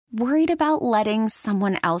Worried about letting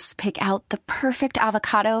someone else pick out the perfect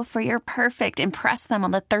avocado for your perfect impress them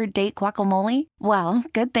on the third date guacamole? Well,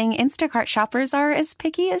 good thing Instacart shoppers are as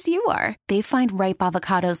picky as you are. They find ripe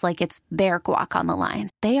avocados like it's their guac on the line.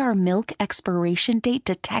 They are milk expiration date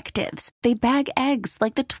detectives. They bag eggs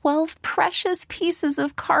like the 12 precious pieces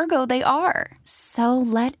of cargo they are. So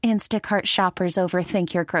let Instacart shoppers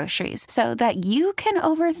overthink your groceries so that you can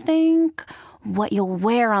overthink what you'll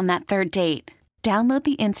wear on that third date. Download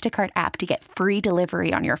the Instacart app to get free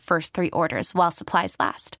delivery on your first 3 orders while supplies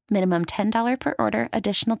last. Minimum $10 per order.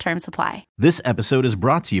 Additional terms apply. This episode is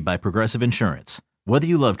brought to you by Progressive Insurance. Whether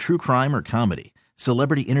you love true crime or comedy,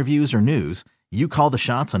 celebrity interviews or news, you call the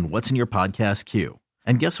shots on what's in your podcast queue.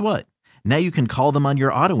 And guess what? Now you can call them on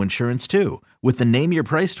your auto insurance too with the Name Your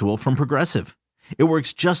Price tool from Progressive. It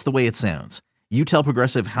works just the way it sounds. You tell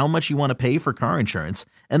Progressive how much you want to pay for car insurance,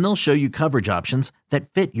 and they'll show you coverage options that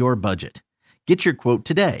fit your budget. Get your quote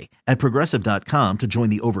today at Progressive.com to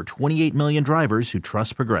join the over 28 million drivers who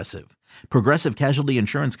trust Progressive. Progressive Casualty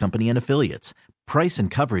Insurance Company and Affiliates. Price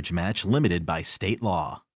and coverage match limited by state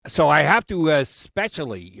law. So I have to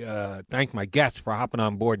especially thank my guest for hopping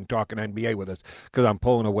on board and talking NBA with us, because I'm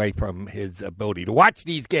pulling away from his ability to watch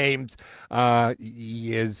these games.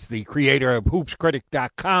 He is the creator of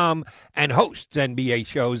HoopsCritic.com and hosts NBA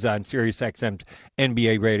shows on SiriusXM's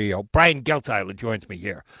NBA Radio. Brian Geltzeiler joins me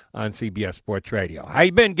here on CBS Sports Radio. How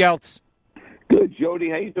you been, Geltz? Good, Jody.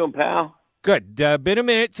 How you doing, pal? Good. Been a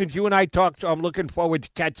minute since you and I talked, so I'm looking forward to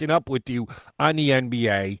catching up with you on the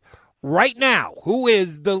NBA. Right now, who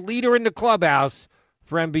is the leader in the clubhouse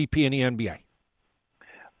for MVP in the NBA?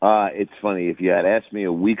 It's funny. If you had asked me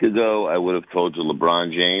a week ago, I would have told you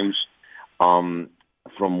LeBron James.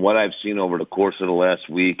 From what I've seen over the course of the last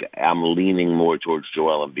week, I'm leaning more towards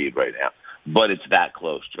Joel Embiid right now. But it's that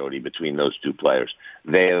close, Jody, between those two players.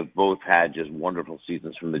 They have both had just wonderful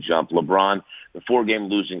seasons from the jump. LeBron, the 4-game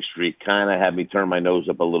losing streak kind of had me turn my nose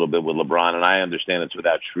up a little bit with LeBron, and I understand it's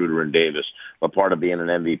without Schroeder and Davis, but part of being an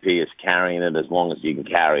MVP is carrying it as long as you can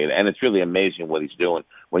carry it. And it's really amazing what he's doing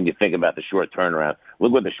when you think about the short turnaround.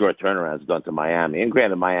 Look what the short turnaround has done to Miami. And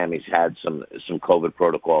granted, Miami's had some COVID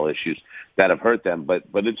protocol issues that have hurt them, but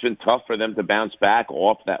it's been tough for them to bounce back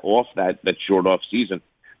off that short off season.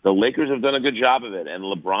 The Lakers have done a good job of it, and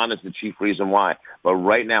LeBron is the chief reason why. But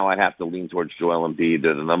right now, I'd have to lean towards Joel Embiid.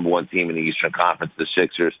 They're the number 1 team in the Eastern Conference, the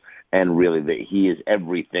Sixers, and really he is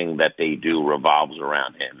everything that they do revolves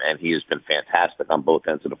around him, and he has been fantastic on both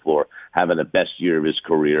ends of the floor, having the best year of his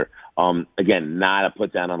career. Again, not a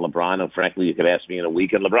put down on LeBron, and frankly, you could ask me in a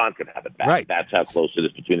week, and LeBron could have it back. Right. That's how close it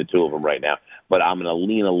is between the two of them right now. But I'm going to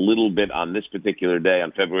lean a little bit on this particular day,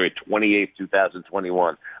 on February 28th,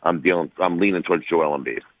 2021. I'm leaning towards Joel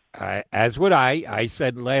Embiid. As would I. I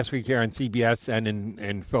said last week here on CBS and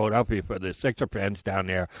in Philadelphia for the Sixer fans down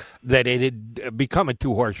there that it had become a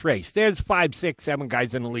 2-horse race. There's 5, 6, 7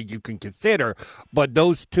 guys in the league you can consider, but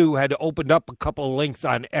those two had opened up a couple of links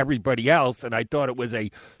on everybody else, and I thought it was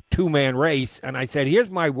a 2-man race. And I said, here's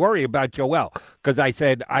my worry about Joel, because I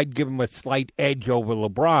said I'd give him a slight edge over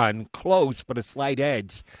LeBron, close, but a slight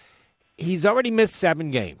edge. He's already missed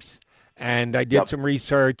 7 games. And I did some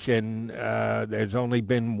research, and there's only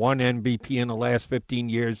been one MVP in the last 15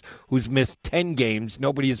 years who's missed 10 games.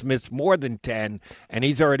 Nobody has missed more than 10, and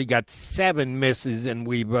he's already got 7 misses, and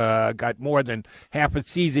we've got more than half a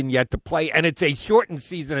season yet to play. And it's a shortened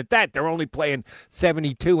season at that. They're only playing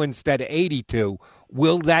 72 instead of 82.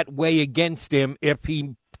 Will that weigh against him if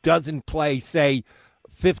he doesn't play, say,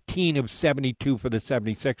 15 of 72 for the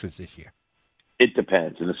 76ers this year? It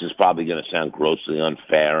depends, and this is probably going to sound grossly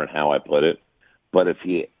unfair in how I put it, but if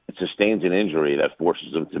he sustains an injury that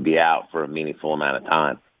forces him to be out for a meaningful amount of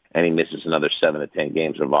time, and he misses another 7 to 10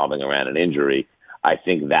 games revolving around an injury, I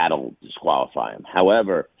think that'll disqualify him.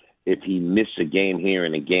 However, if he misses a game here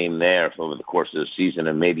and a game there over the course of the season,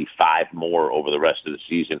 and maybe 5 more over the rest of the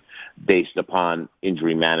season, based upon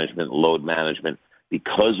injury management, load management,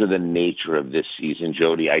 because of the nature of this season,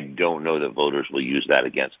 Jody, I don't know that voters will use that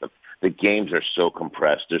against them. The games are so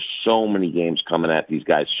compressed. There's so many games coming at these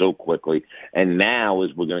guys so quickly. And now, as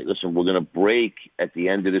we're going to break at the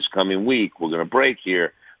end of this coming week. We're going to break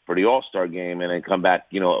here for the All-Star game and then come back,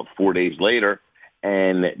 4 days later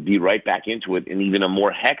and be right back into it in even a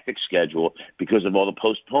more hectic schedule because of all the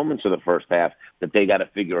postponements of the first half that they got to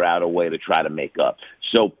figure out a way to try to make up.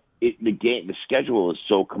 So the schedule is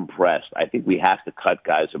so compressed. I think we have to cut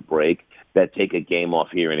guys a break that take a game off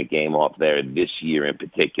here and a game off there this year in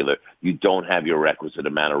particular. You don't have your requisite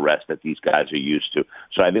amount of rest that these guys are used to.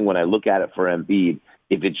 So I think when I look at it for Embiid,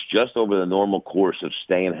 If it's just over the normal course of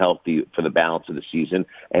staying healthy for the balance of the season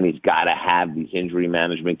and he's got to have these injury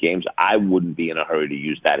management games, I wouldn't be in a hurry to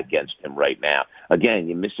use that against him right now. Again,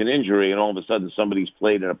 you miss an injury and all of a sudden somebody's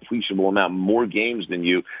played an appreciable amount more games than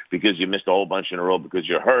you because you missed a whole bunch in a row because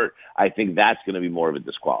you're hurt. I think that's going to be more of a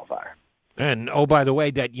disqualifier. And, oh, by the way,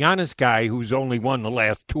 that Giannis guy who's only won the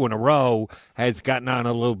last 2 in a row has gotten on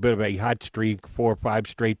a little bit of a hot streak, 4 or 5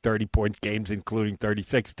 straight 30-point games, including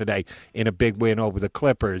 36 today in a big win over the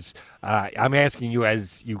Clippers. I'm asking you,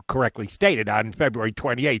 as you correctly stated, on February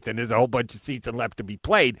 28th, and there's a whole bunch of season left to be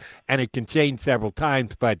played, and it can change several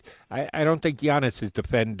times, but I don't think Giannis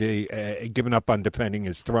has given up on defending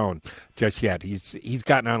his throne just yet. He's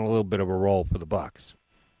gotten on a little bit of a roll for the Bucks.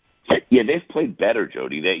 Yeah, they've played better,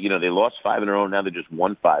 Jody. They lost 5 in a row. Now they just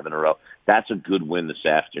won 5 in a row. That's a good win this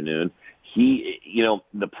afternoon.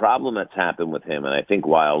 The problem that's happened with him, and I think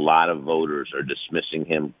why a lot of voters are dismissing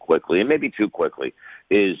him quickly, and maybe too quickly,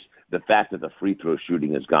 is the fact that the free throw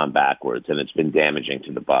shooting has gone backwards, and it's been damaging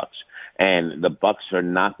to the Bucks. And the Bucks are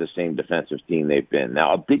not the same defensive team they've been.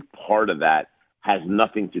 Now, a big part of that has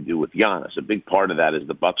nothing to do with Giannis. A big part of that is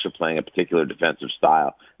the Bucks are playing a particular defensive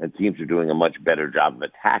style, and teams are doing a much better job of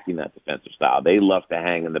attacking that defensive style. They love to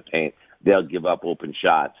hang in the paint. They'll give up open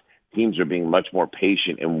shots. Teams are being much more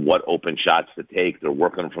patient in what open shots to take. They're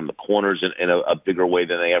working from the corners in a bigger way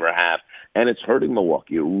than they ever have, and it's hurting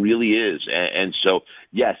Milwaukee. It really is. And so,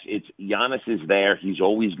 yes, Giannis is there. He's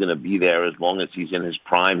always going to be there as long as he's in his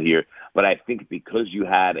prime here. But I think because you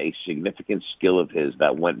had a significant skill of his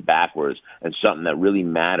that went backwards and something that really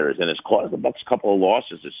matters, and it's caused the Bucks a couple of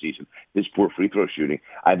losses this season, his poor free throw shooting,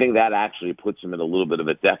 I think that actually puts him in a little bit of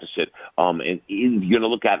a deficit. And you're going to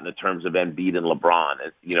look at it in the terms of Embiid and LeBron,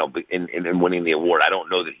 in winning the award. I don't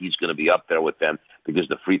know that he's going to be up there with them because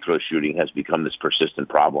the free throw shooting has become this persistent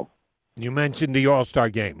problem. You mentioned the All-Star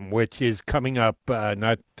Game, which is coming up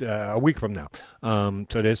not a week from now.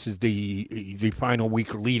 So this is the final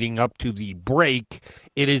week leading up to the break.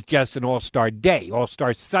 It is just an All-Star Day,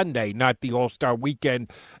 All-Star Sunday, not the All-Star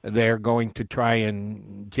Weekend. They're going to try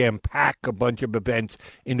and jam-pack a bunch of events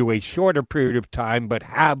into a shorter period of time, but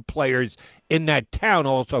have players in that town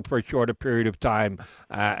also for a shorter period of time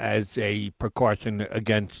as a precaution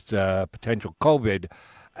against potential COVID.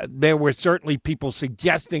 There were certainly people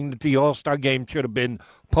suggesting that the All-Star Game should have been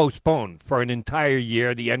postponed for an entire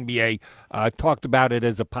year. The NBA talked about it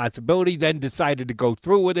as a possibility, then decided to go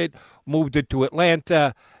through with it, moved it to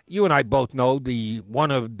Atlanta. You and I both know one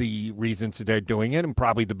of the reasons that they're doing it, and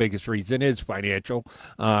probably the biggest reason, is financial,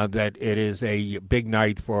 that it is a big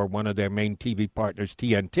night for one of their main TV partners,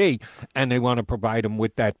 TNT, and they want to provide them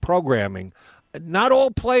with that programming. Not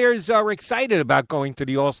all players are excited about going to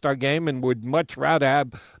the All-Star Game and would much rather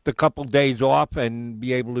have the couple days off and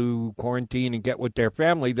be able to quarantine and get with their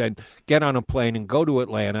family than get on a plane and go to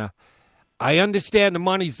Atlanta. I understand the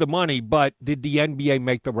money's the money, but did the NBA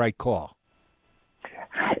make the right call?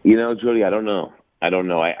 Jody, I don't know.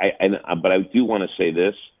 But I do want to say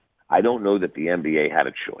this. I don't know that the NBA had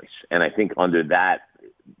a choice. And I think under that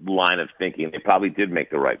line of thinking, they probably did make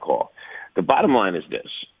the right call. The bottom line is this.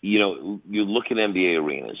 You look at NBA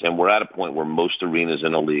arenas, and we're at a point where most arenas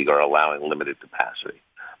in the league are allowing limited capacity.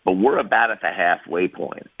 But we're about at the halfway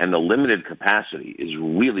point, and the limited capacity is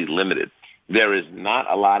really limited. There is not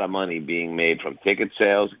a lot of money being made from ticket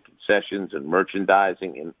sales, concessions, and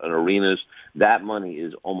merchandising in arenas. That money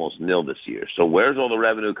is almost nil this year. So where's all the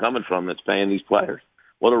revenue coming from that's paying these players?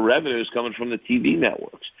 Well, the revenue is coming from the TV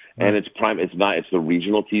networks, and it's the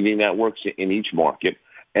regional TV networks in each market.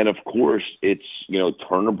 And, of course, it's,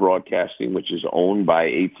 Turner Broadcasting, which is owned by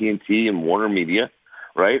AT&T and Warner Media,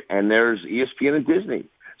 right? And there's ESPN and Disney.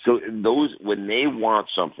 So when they want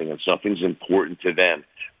something and something's important to them,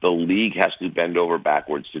 the league has to bend over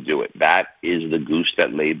backwards to do it. That is the goose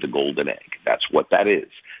that laid the golden egg. That's what that is.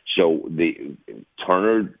 So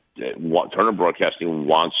Turner Broadcasting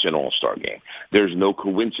wants an All-Star Game. There's no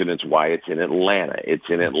coincidence why it's in Atlanta. It's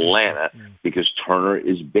in Atlanta because Turner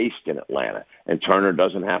is based in Atlanta, and Turner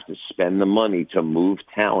doesn't have to spend the money to move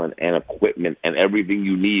talent and equipment and everything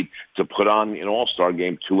you need to put on an All-Star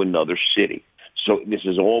Game to another city. So this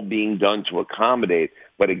is all being done to accommodate.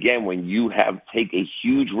 But again, when you take a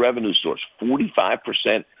huge revenue source,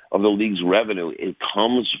 45% of the league's revenue, it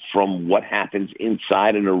comes from what happens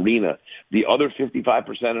inside an arena. The other 55%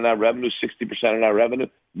 of that revenue, 60% of that revenue,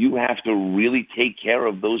 you have to really take care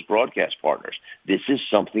of those broadcast partners. This is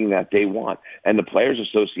something that they want. And the Players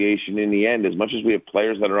Association, in the end, as much as we have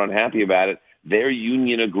players that are unhappy about it, their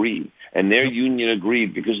union agreed. And their union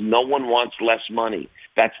agreed because no one wants less money.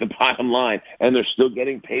 That's the bottom line. And they're still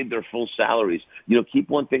getting paid their full salaries. Keep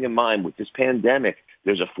one thing in mind. With this pandemic,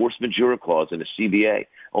 There's a force majeure clause in the CBA.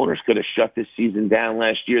 Owners could have shut this season down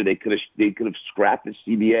last year. They could have scrapped the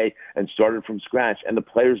CBA and started from scratch, and the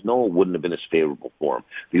players know it wouldn't have been as favorable for them.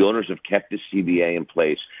 The owners have kept the CBA in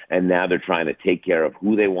place, and now they're trying to take care of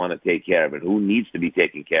who they want to take care of and who needs to be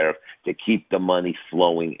taken care of to keep the money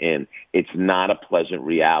flowing in. It's not a pleasant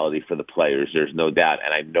reality for the players, there's no doubt,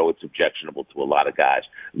 and I know it's objectionable to a lot of guys.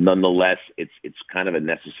 Nonetheless, it's kind of a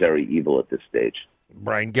necessary evil at this stage.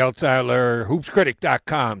 Brian Geltzeiler,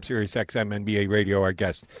 hoopscritic.com, SiriusXM NBA Radio, our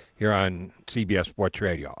guest here on CBS Sports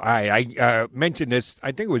Radio. I mentioned this,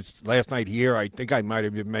 I think it was last night here. I think I might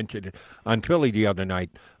have even mentioned it on Philly the other night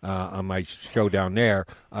on my show down there.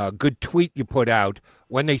 Good tweet you put out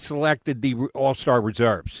when they selected the All-Star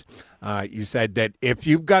reserves. You said that if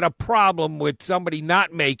you've got a problem with somebody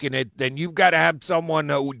not making it, then you've got to have someone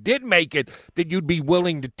who did make it that you'd be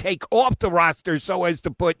willing to take off the roster so as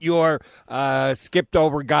to put your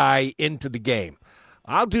skipped-over guy into the game.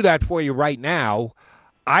 I'll do that for you right now.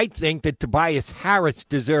 I think that Tobias Harris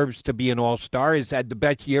deserves to be an all-star. He's had the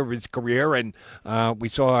best year of his career, and we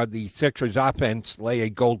saw the Sixers offense lay a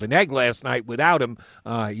golden egg last night without him.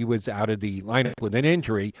 He was out of the lineup with an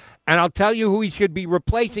injury. And I'll tell you who he should be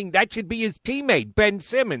replacing. That should be his teammate, Ben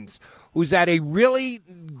Simmons, who's had a really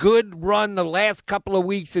good run the last couple of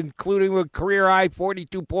weeks, including a career-high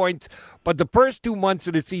 42 points. But the first 2 months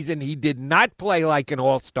of the season, he did not play like an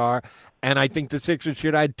all-star. And I think the Sixers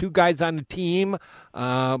should have had two guys on the team,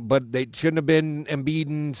 but they shouldn't have been Embiid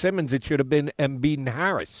and Simmons. It should have been Embiid and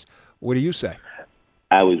Harris. What do you say?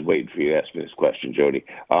 I was waiting for you to ask me this question, Jody.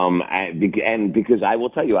 And because I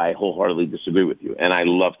will tell you, I wholeheartedly disagree with you. And I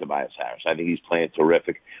love Tobias Harris. I think he's playing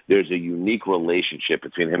terrific. There's a unique relationship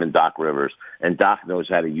between him and Doc Rivers, and Doc knows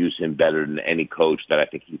how to use him better than any coach that I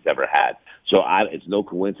think he's ever had. So it's no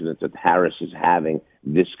coincidence that Harris is having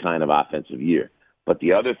this kind of offensive year. But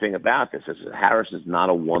the other thing about this is that Harris is not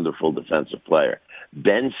a wonderful defensive player.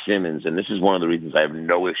 Ben Simmons, and this is one of the reasons I have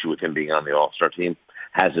no issue with him being on the All-Star team,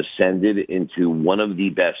 has ascended into one of the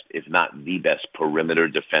best, if not the best, perimeter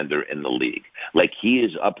defender in the league. Like, he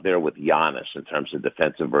is up there with Giannis in terms of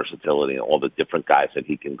defensive versatility and all the different guys that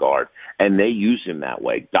he can guard. And they use him that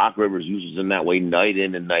way. Doc Rivers uses him that way night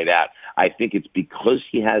in and night out. I think it's because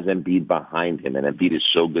he has Embiid behind him, and Embiid is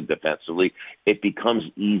so good defensively, it becomes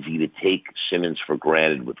easy to take Simmons for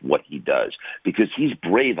granted with what he does, because he's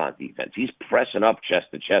brave on defense. He's pressing up chest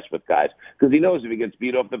to chest with guys because he knows if he gets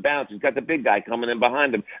beat off the bounce, he's got the big guy coming in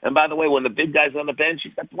behind him. And by the way, when the big guy's on the bench,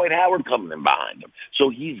 he's got Dwight Howard coming in behind him. So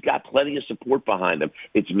he's got plenty of support behind him.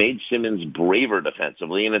 It's made Simmons braver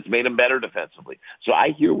defensively, and it's made him better defensively. So I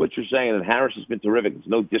hear what you're saying, and Harris has been terrific. It's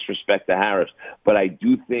no disrespect to Harris, but I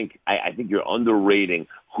do think I think you're underrating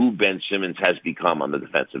who Ben Simmons has become on the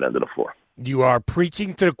defensive end of the floor. You are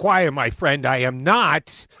preaching to the choir, my friend. I am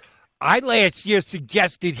not. I last year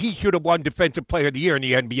suggested he should have won Defensive Player of the Year in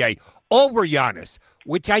the NBA over Giannis,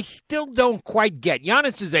 which I still don't quite get.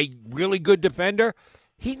 Giannis is a really good defender.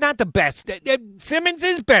 He's not the best. Simmons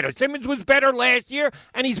is better. Simmons was better last year,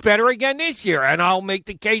 and he's better again this year. And I'll make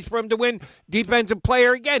the case for him to win Defensive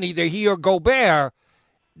Player again, either he or Gobert.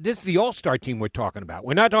 This is the All-Star team we're talking about.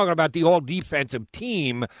 We're not talking about the all-defensive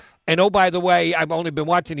team. And, oh, by the way, I've only been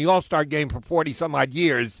watching the All-Star game for 40-some-odd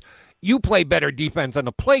years. You play better defense on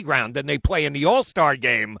the playground than they play in the All-Star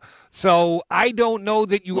game. So I don't know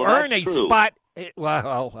that you earn a spot.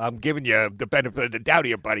 Well, I'm giving you the benefit of the doubt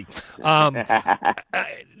here, buddy.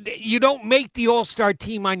 You don't make the All-Star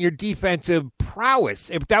team on your defensive prowess.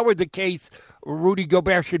 If that were the case, Rudy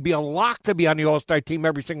Gobert should be a lock to be on the All-Star team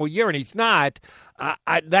every single year, and he's not.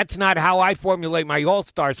 That's not how I formulate my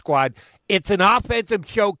All-Star squad. It's an offensive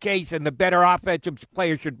showcase, and the better offensive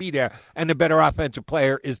player should be there, and the better offensive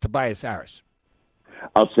player is Tobias Harris.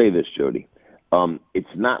 I'll say this, Jody.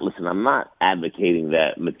 It's not, listen, I'm not advocating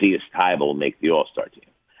that Matthias Thybulle will make the All-Star team.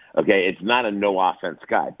 Okay, it's not a no-offense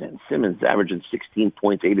guy. Ben Simmons averaging 16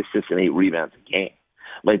 points, 8 assists, and 8 rebounds a game.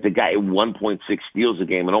 Like, the guy 1.6 steals a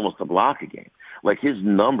game and almost a block a game. Like, his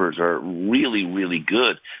numbers are really, really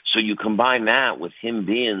good. So you combine that with him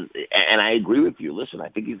being, and I agree with you. Listen, I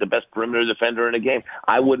think he's the best perimeter defender in the game.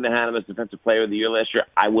 I wouldn't have had him as Defensive Player of the Year last year.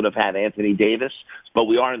 I would have had Anthony Davis, but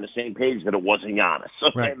we are on the same page that it wasn't Giannis. So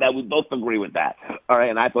right. That we both agree with that. All right,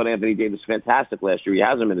 and I thought Anthony Davis was fantastic last year. He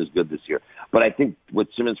hasn't been as good this year. But I think what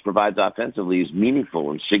Simmons provides offensively is meaningful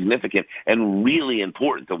and significant and really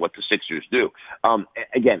important to what the Sixers do.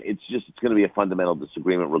 Again, it's going to be a fundamental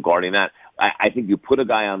disagreement regarding that. I think you put a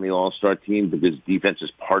guy on the All-Star team because defense is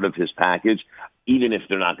part of his package, even if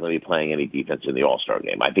they're not going to be playing any defense in the All-Star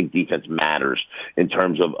game. I think defense matters in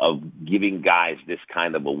terms of giving guys this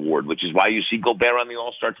kind of award, which is why you see Gobert on the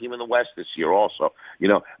All-Star team in the West this year also.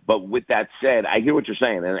 But with that said, I hear what you're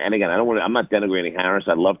saying. And again, I'm not denigrating Harris.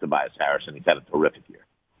 I love Tobias Harris, and he's had a terrific year.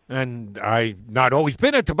 And I've not always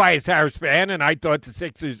been a Tobias Harris fan, and I thought the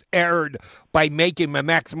Sixers erred by making him a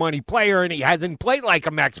max money player, and he hasn't played like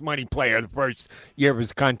a max money player the first year of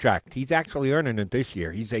his contract. He's actually earning it this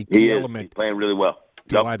year. He's a key element. He's playing really well.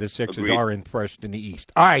 To why the Sixers are in first in the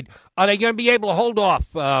East. All right. Are they going to be able to hold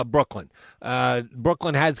off Brooklyn?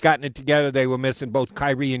 Brooklyn has gotten it together. They were missing both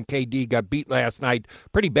Kyrie and KD. Got beat last night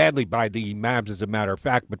pretty badly by the Mavs, as a matter of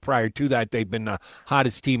fact. But prior to that, they've been the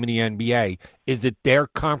hottest team in the NBA. Is it their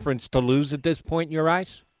conference to lose at this point in your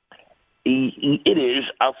eyes? It is.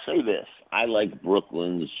 I'll say this. I like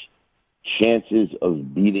Brooklyn's chances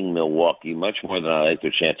of beating Milwaukee much more than I like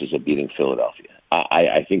their chances of beating Philadelphia.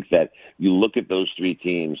 I think that you look at those three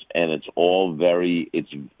teams, and it's all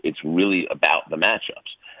it's really about the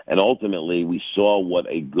matchups. And ultimately, we saw what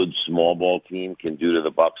a good small ball team can do to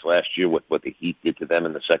the Bucks last year with what the Heat did to them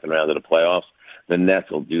in the second round of the playoffs. The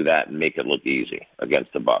Nets will do that and make it look easy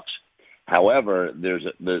against the Bucks. However,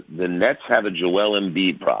 the Nets have a Joel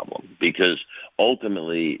Embiid problem because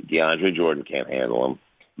ultimately DeAndre Jordan can't handle him.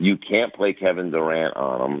 You can't play Kevin Durant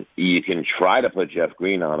on him. You can try to put Jeff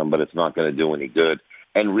Green on him, but it's not going to do any good.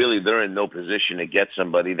 And really, they're in no position to get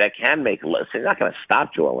somebody that can make life. They're not going to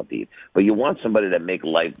stop Joel Embiid, but you want somebody that makes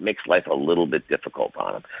life a little bit difficult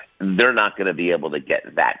on him. They're not going to be able to get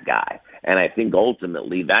that guy. And I think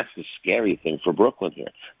ultimately that's the scary thing for Brooklyn here.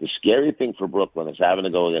 The scary thing for Brooklyn is having to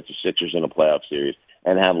go against the Sixers in a playoff series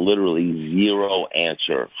and have literally zero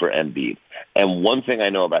answer for Embiid. And one thing I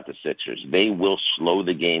know about the Sixers, they will slow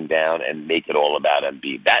the game down and make it all about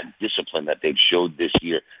Embiid. That discipline that they've showed this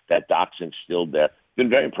year, that Doc's instilled there, been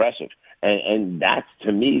very impressive. And that's,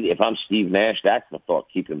 to me, if I'm Steve Nash, that's the thought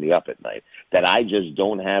keeping me up at night, that I just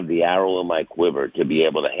don't have the arrow in my quiver to be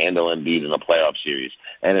able to handle Embiid in a playoff series.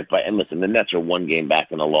 And listen, the Nets are one game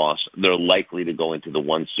back in a loss. They're likely to go into the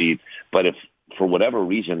 1 seed. But if for whatever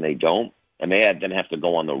reason they don't, and they then have to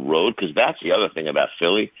go on the road, because that's the other thing about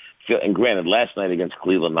Philly. And granted, last night against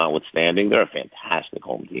Cleveland notwithstanding, they're a fantastic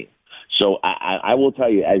home team. So I will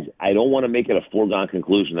tell you, as I don't want to make it a foregone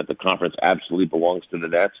conclusion that the conference absolutely belongs to the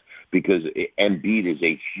Nets, because Embiid is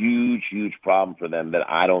a huge, huge problem for them that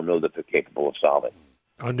I don't know that they're capable of solving.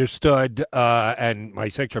 Understood. And my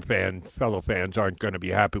Sixer fellow fans aren't going to be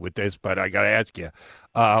happy with this, but I got to ask you,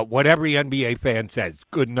 what every NBA fan says,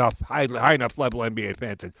 good enough, high enough level NBA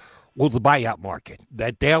fan says, will the buyout market,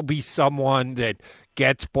 that there'll be someone that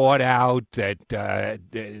gets bought out, that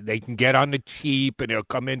they can get on the cheap, and they'll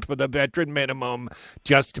come in for the veteran minimum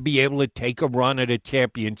just to be able to take a run at a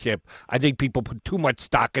championship. I think people put too much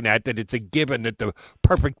stock in that it's a given that the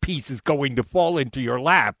perfect piece is going to fall into your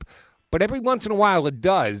lap. But every once in a while it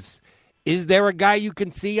does. Is there a guy you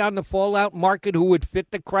can see on the fallout market who would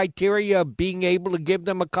fit the criteria of being able to give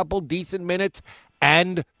them a couple decent minutes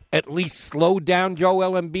and at least slow down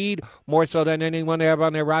Joel Embiid more so than anyone they have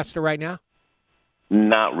on their roster right now?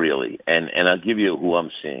 Not really. And I'll give you who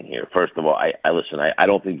I'm seeing here. First of all, I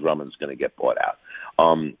don't think Drummond's going to get bought out.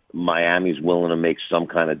 Miami's willing to make some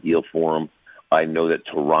kind of deal for him. I know that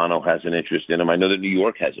Toronto has an interest in him. I know that New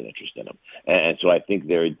York has an interest in him. And so I think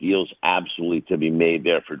there are deals absolutely to be made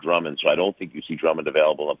there for Drummond. So I don't think you see Drummond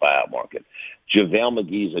available in the buyout market. JaVale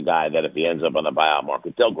McGee's a guy that if he ends up on the buyout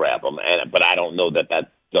market, they'll grab him. But I don't know that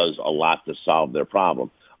does a lot to solve their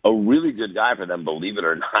problem. A really good guy for them, believe it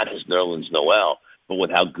or not, is Nerlens Noel. But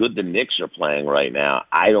with how good the Knicks are playing right now,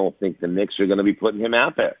 I don't think the Knicks are going to be putting him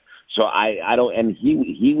out there. So I don't, and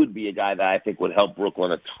he would be a guy that I think would help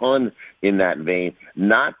Brooklyn a ton in that vein,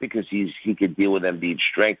 not because he could deal with Embiid's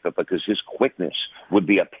strength, but because his quickness would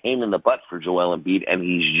be a pain in the butt for Joel Embiid, and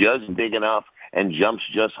he's just big enough and jumps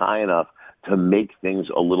just high enough to make things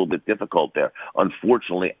a little bit difficult there.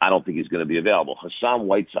 Unfortunately, I don't think he's going to be available. Hassan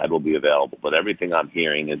Whiteside will be available, but everything I'm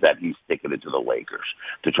hearing is that he's ticketed to the Lakers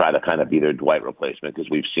to try to kind of be their Dwight replacement, because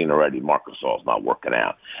we've seen already Marc Gasol's not working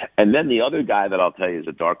out. And then the other guy that I'll tell you is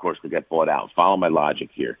a dark horse to get bought out. Follow my logic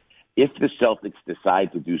here. If the Celtics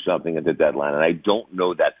decide to do something at the deadline, and I don't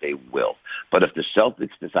know that they will, but if the Celtics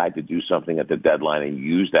decide to do something at the deadline and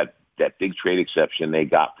use that big trade exception they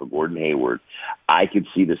got for Gordon Hayward, I could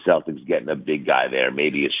see the Celtics getting a big guy there,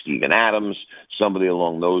 maybe a Steven Adams, somebody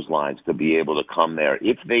along those lines to be able to come there.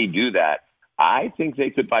 If they do that, I think they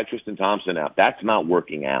could buy Tristan Thompson out. That's not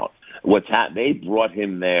working out. They brought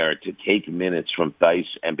him there to take minutes from Theis,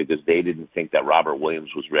 and because they didn't think that Robert Williams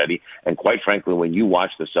was ready. And quite frankly, when you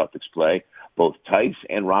watch the Celtics play, both Theis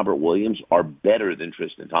and Robert Williams are better than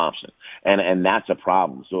Tristan Thompson, and that's a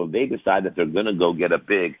problem. So if they decide that they're going to go get a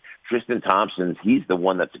big, Tristan Thompson, he's the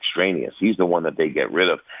one that's extraneous. He's the one that they get rid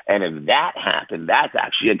of. And if that happened, that's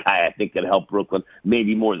actually a guy I think could help Brooklyn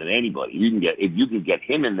maybe more than anybody. If you can get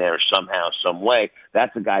him in there somehow, some way,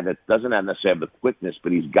 that's a guy that doesn't have necessarily have the quickness,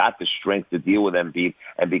 but he's got the strength to deal with Embiid.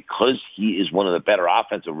 And because he is one of the better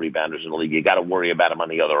offensive rebounders in the league, you got to worry about him on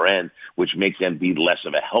the other end, which makes Embiid less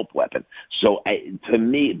of a help weapon. So to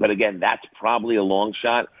me, but again, that's probably a long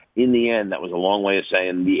shot. In the end, that was a long way of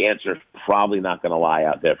saying the answer is probably not going to lie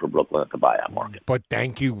out there for Brooklyn at the buyout market. But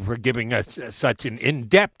thank you for giving us such an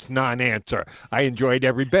in-depth non-answer. I enjoyed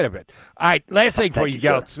every bit of it. All right, last thing for you,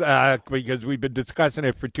 Geltz, because we've been discussing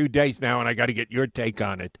it for 2 days now, and I got to get your take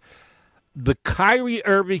on it. The Kyrie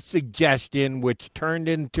Irving suggestion, which turned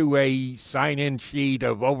into a sign-in sheet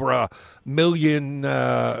of over 1 million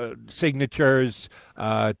signatures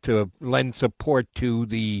to lend support to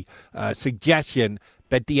the suggestion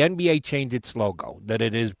that the NBA change its logo, that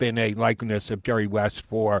it has been a likeness of Jerry West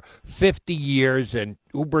for 50 years and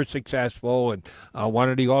uber successful and one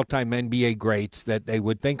of the all-time NBA greats, that they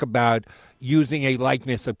would think about using a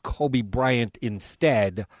likeness of Kobe Bryant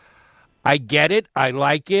instead. I get it. I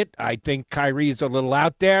like it. I think Kyrie is a little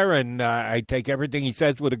out there, and I take everything he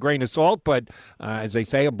says with a grain of salt. But as they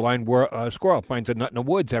say, a blind squirrel finds a nut in the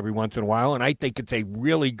woods every once in a while, and I think it's a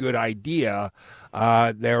really good idea.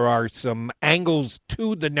 There are some angles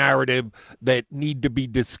to the narrative that need to be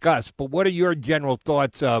discussed. But what are your general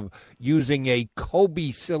thoughts of using a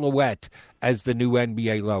Kobe silhouette as the new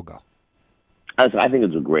NBA logo? I think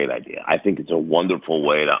it's a great idea. I think it's a wonderful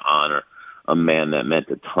way to honor a man that meant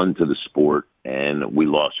a ton to the sport, and we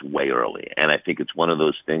lost way early. And I think it's one of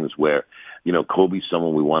those things where, Kobe's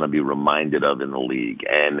someone we want to be reminded of in the league.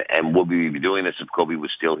 And would we be doing this if Kobe was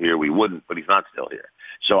still here? We wouldn't, but he's not still here.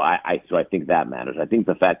 So I think that matters. I think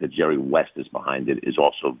the fact that Jerry West is behind it is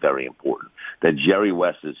also very important. That Jerry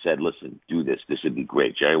West has said, listen, do this. This would be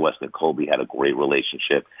great. Jerry West and Kobe had a great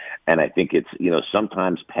relationship. And I think it's,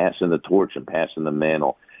 sometimes passing the torch and passing the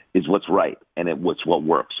mantle is what's right, and it's what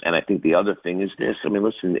works. And I think the other thing is this. I mean,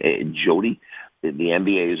 listen, Jody, the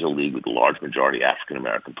NBA is a league with a large majority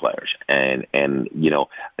African-American players. And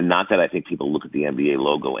not that I think people look at the NBA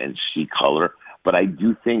logo and see color, but I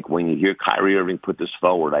do think when you hear Kyrie Irving put this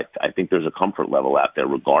forward, I think there's a comfort level out there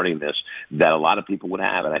regarding this that a lot of people would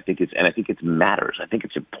have, and I think it matters. I think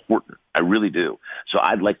it's important. I really do. So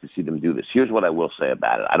I'd like to see them do this. Here's what I will say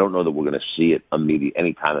about it. I don't know that we're going to see it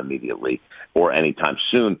anytime immediately or anytime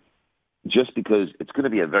soon, just because it's going to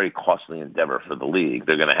be a very costly endeavor for the league.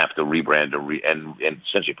 They're going to have to rebrand and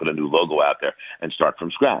essentially put a new logo out there and start from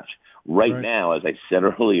scratch. Right now, as I said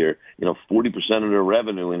earlier, 40% of their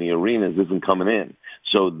revenue in the arenas isn't coming in.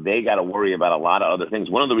 So they got to worry about a lot of other things.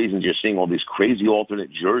 One of the reasons you're seeing all these crazy alternate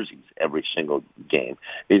jerseys every single game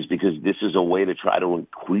is because this is a way to try to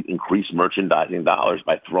increase merchandising dollars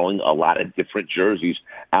by throwing a lot of different jerseys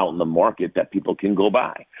out in the market that people can go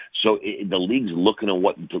buy. So the league's looking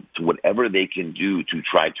at to whatever they can do to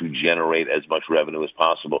try to generate as much revenue as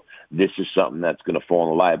possible. This is something that's going to fall in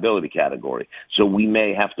the liability category. So we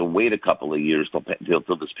may have to wait a couple of years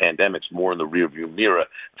till this pandemic's more in the rearview mirror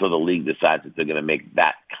till the league decides that they're going to make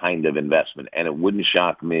that kind of investment. And it wouldn't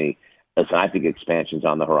shock me. Listen, I think expansion's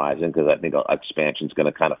on the horizon because I think expansion's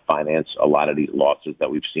going to kind of finance a lot of these losses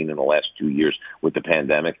that we've seen in the last 2 years with the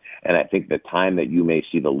pandemic. And I think the time that you may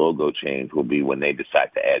see the logo change will be when they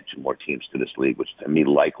decide to add 2 more teams to this league, which to me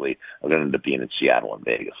likely are going to end up being in Seattle and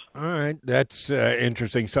Vegas. All right. That's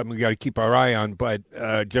interesting, something we got to keep our eye on. But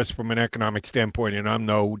just from an economic standpoint, and I'm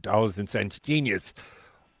no dollars and cents genius,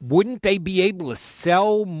 wouldn't they be able to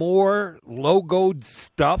sell more logoed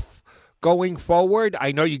stuff going forward?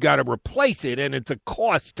 I know you got to replace it, and it's a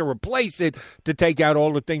cost to replace it, to take out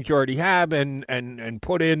all the things you already have and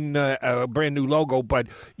put in a brand new logo. But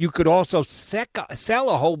you could also sell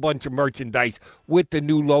a whole bunch of merchandise with the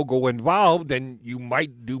new logo involved, and you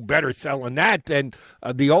might do better selling that than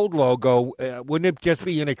the old logo. Wouldn't it just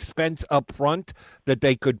be an expense up front that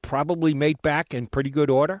they could probably make back in pretty good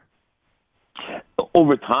order?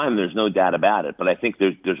 Over time, there's no doubt about it, but I think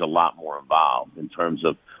there's a lot more involved in terms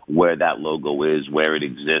of where that logo is, where it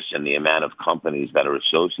exists, and the amount of companies that are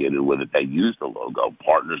associated with it that use the logo,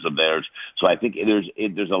 partners of theirs. So I think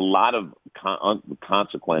there's a lot of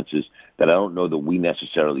consequences that I don't know that we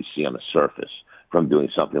necessarily see on the surface from doing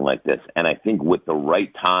something like this. And I think with the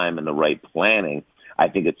right time and the right planning, I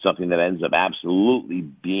think it's something that ends up absolutely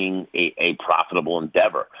being a profitable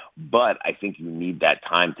endeavor. But I think you need that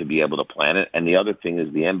time to be able to plan it. And the other thing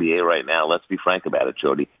is the NBA right now, let's be frank about it,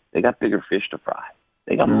 Jody, they got bigger fish to fry.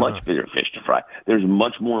 They got much bigger fish to fry. There's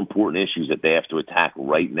much more important issues that they have to attack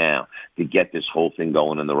right now to get this whole thing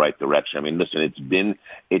going in the right direction. I mean, listen, it's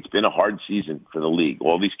been a hard season for the league.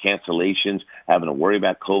 All these cancellations, having to worry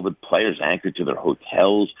about COVID, players anchored to their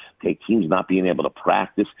hotels, teams not being able to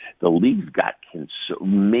practice. The league's got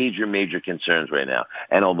major concerns right now.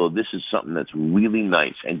 And although this is something that's really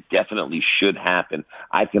nice and definitely should happen,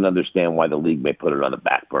 I can understand why the league may put it on the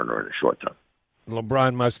back burner in the short term.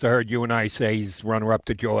 LeBron must have heard you and I say he's runner-up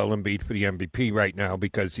to Joel Embiid for the MVP right now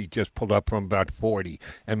because he just pulled up from about 40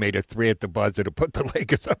 and made a 3 at the buzzer to put the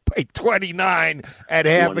Lakers up by 29 at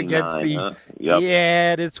half against the... Huh? Yep.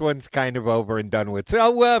 Yeah, this one's kind of over and done with.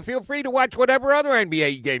 So feel free to watch whatever other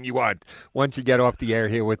NBA game you want once you get off the air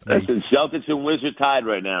here with me. Listen, Celtics and Wizards tied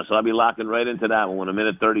right now, so I'll be locking right into that one with a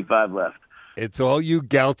minute 35 left. It's all you,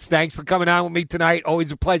 Geltz. Thanks for coming on with me tonight.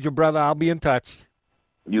 Always a pleasure, brother. I'll be in touch.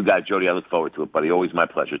 You got it, Jody. I look forward to it, buddy. Always my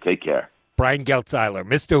pleasure. Take care. Brian Geltzeiler,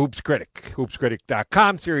 Mr. Hoops Critic,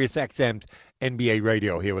 hoopscritic.com, SiriusXM's NBA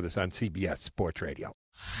Radio, here with us on CBS Sports Radio.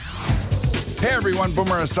 Hey everyone,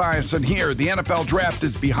 Boomer Esiason here. The NFL Draft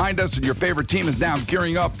is behind us and your favorite team is now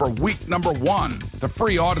gearing up for week number 1. The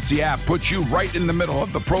free Odyssey app puts you right in the middle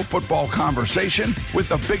of the pro football conversation with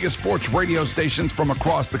the biggest sports radio stations from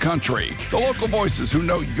across the country. The local voices who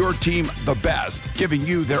know your team the best, giving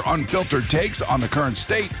you their unfiltered takes on the current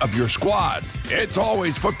state of your squad. It's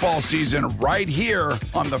always football season right here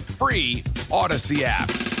on the free Odyssey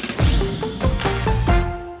app.